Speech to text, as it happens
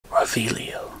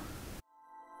Revelio.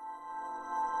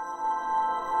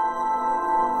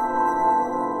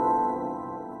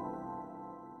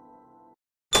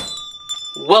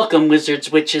 Welcome,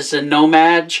 wizards, witches, and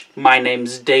nomads. My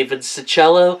name's David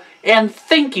Cicello, and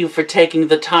thank you for taking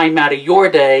the time out of your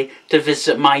day to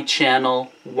visit my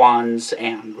channel, Wands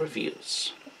and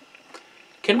Reviews.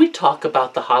 Can we talk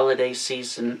about the holiday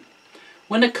season?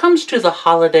 When it comes to the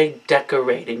holiday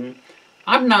decorating,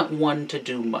 I'm not one to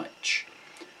do much.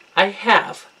 I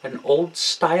have an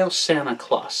old-style Santa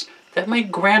Claus that my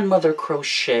grandmother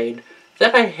crocheted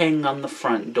that I hang on the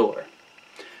front door.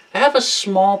 I have a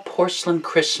small porcelain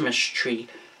Christmas tree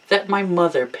that my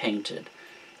mother painted,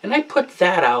 and I put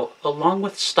that out along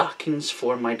with stockings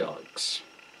for my dogs.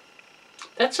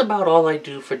 That's about all I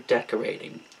do for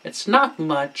decorating. It's not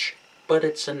much, but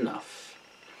it's enough.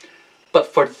 But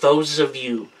for those of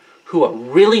you who are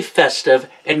really festive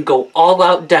and go all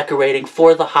out decorating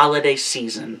for the holiday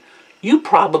season, you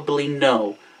probably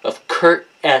know of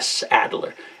S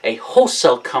Adler, a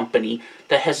wholesale company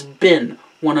that has been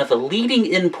one of the leading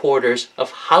importers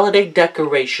of holiday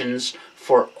decorations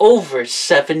for over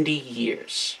 70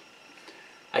 years.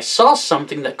 I saw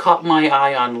something that caught my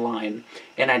eye online,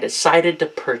 and I decided to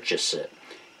purchase it.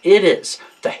 It is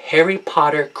the Harry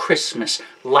Potter Christmas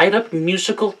light-up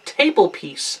musical table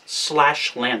piece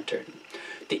 / lantern.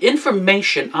 The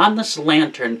information on this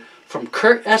lantern from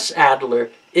S Adler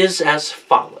is as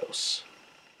follows.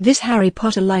 This Harry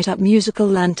Potter light-up musical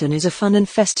lantern is a fun and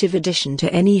festive addition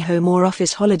to any home or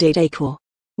office holiday decor.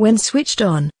 When switched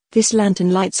on, this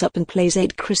lantern lights up and plays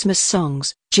 8 Christmas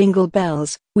songs: Jingle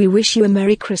Bells, We Wish You a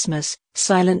Merry Christmas,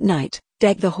 Silent Night,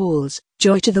 Deck the Halls,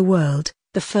 Joy to the World,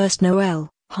 The First Noel,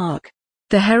 Hark!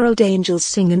 The Herald Angels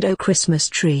Sing, and Oh Christmas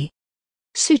Tree.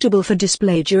 Suitable for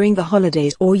display during the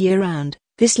holidays or year-round,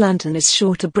 this lantern is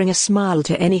sure to bring a smile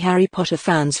to any Harry Potter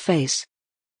fan's face.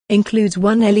 Includes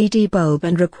one LED bulb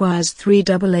and requires 3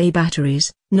 AA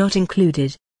batteries, not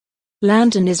included.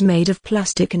 Lantern is made of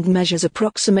plastic and measures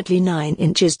approximately 9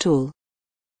 inches tall.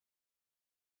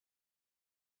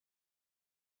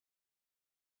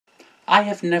 I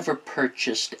have never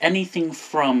purchased anything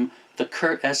from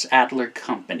the S Adler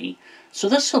company, so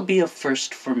this will be a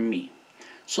first for me.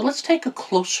 So let's take a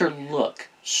closer look,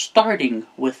 starting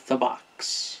with the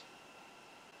box.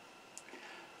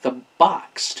 The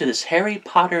box to this Harry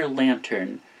Potter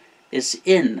lantern is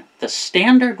in the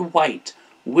standard white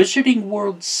Wizarding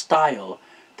World style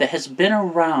that has been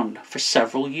around for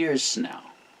several years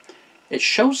now. It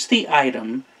shows the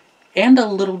item and a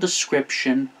little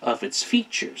description of its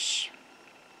features.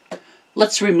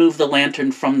 Let's remove the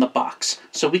lantern from the box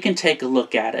so we can take a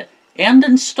look at it and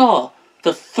install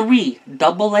the 3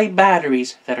 AA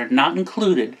batteries that are not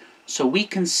included so we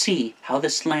can see how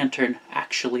this lantern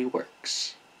actually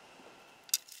works.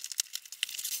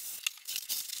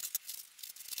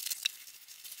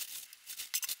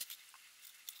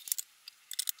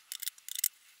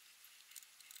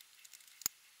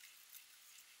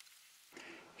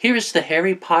 Here is the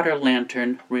Harry Potter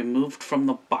lantern removed from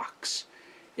the box.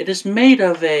 It is made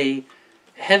of a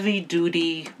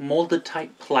heavy-duty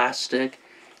molded-type plastic,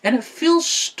 and it feels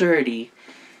sturdy,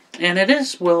 and it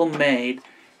is well made,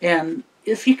 and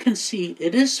if you can see,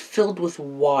 it is filled with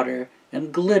water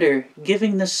and glitter,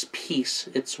 giving this piece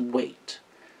its weight.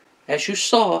 As you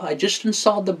saw, I just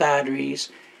installed the batteries,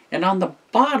 and on the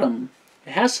bottom,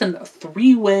 it has a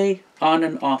 3-way on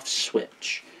and off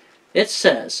switch. It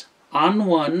says on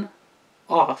 1,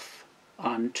 off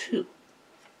on 2.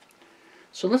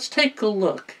 So let's take a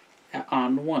look at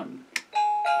on 1.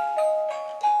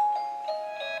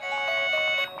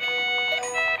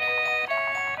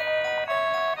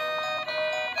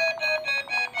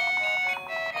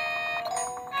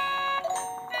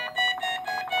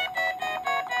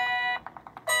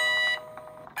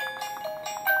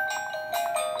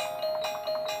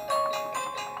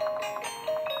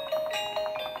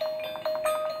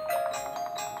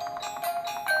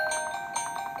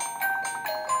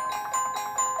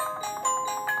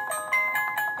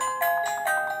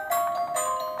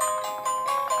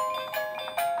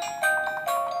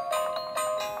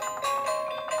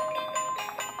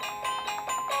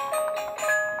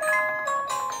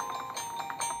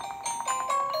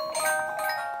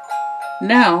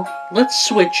 Now, let's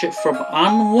switch it from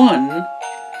on 1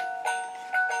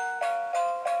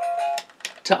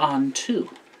 to on 2.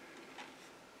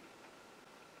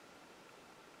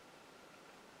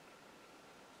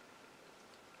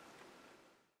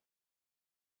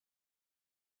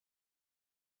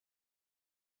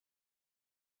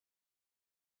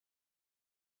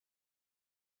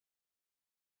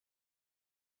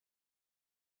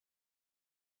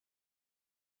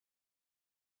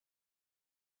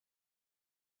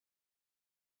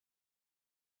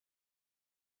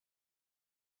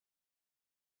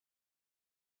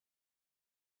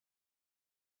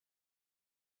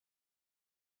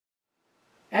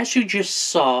 As you just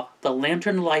saw, the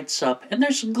lantern lights up and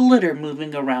there's glitter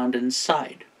moving around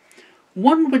inside.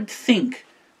 One would think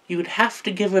you would have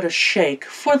to give it a shake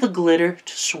for the glitter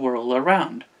to swirl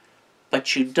around,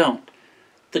 but you don't.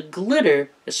 The glitter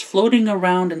is floating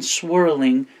around and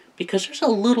swirling because there's a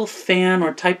little fan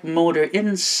or type motor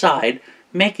inside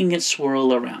making it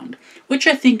swirl around, which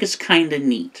I think is kinda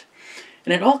neat.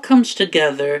 And it all comes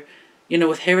together,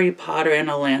 with Harry Potter and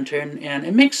a lantern, and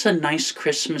it makes a nice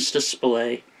Christmas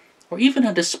display, or even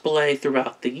a display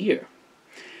throughout the year.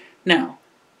 Now,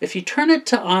 if you turn it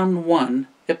to on 1,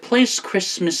 it plays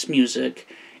Christmas music,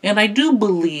 and I do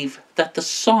believe that the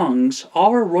songs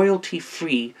are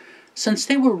royalty-free since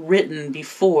they were written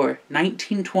before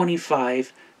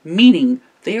 1925, meaning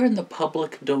they are in the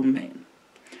public domain.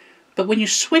 But when you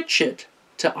switch it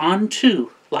to on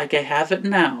 2, like I have it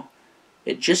now,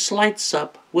 it just lights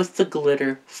up with the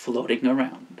glitter floating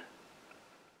around.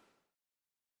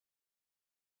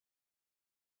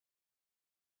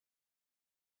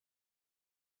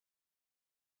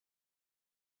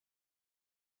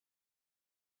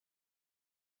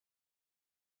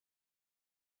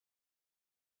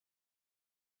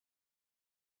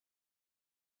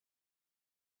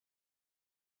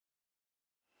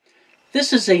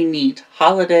 This is a neat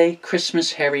holiday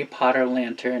Christmas Harry Potter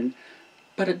lantern,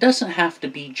 but it doesn't have to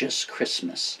be just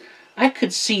Christmas. I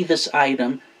could see this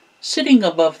item sitting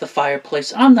above the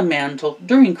fireplace on the mantle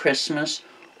during Christmas,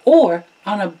 or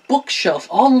on a bookshelf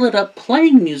all lit up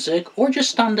playing music, or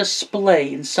just on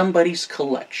display in somebody's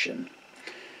collection.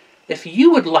 If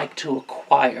you would like to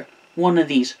acquire one of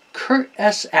these Kurt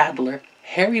S. Adler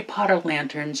Harry Potter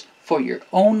lanterns for your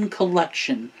own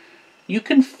collection, you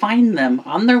can find them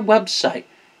on their website,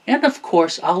 and of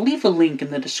course I'll leave a link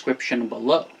in the description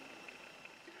below.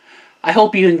 I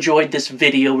hope you enjoyed this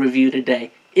video review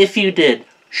today. If you did,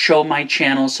 show my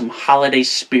channel some holiday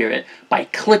spirit by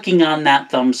clicking on that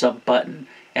thumbs up button.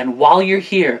 And while you're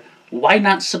here, why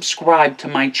not subscribe to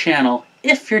my channel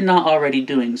if you're not already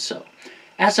doing so?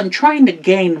 As I'm trying to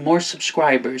gain more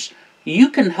subscribers, you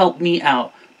can help me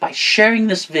out by sharing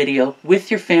this video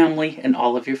with your family and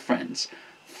all of your friends.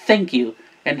 Thank you,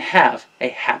 and have a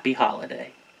happy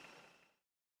holiday.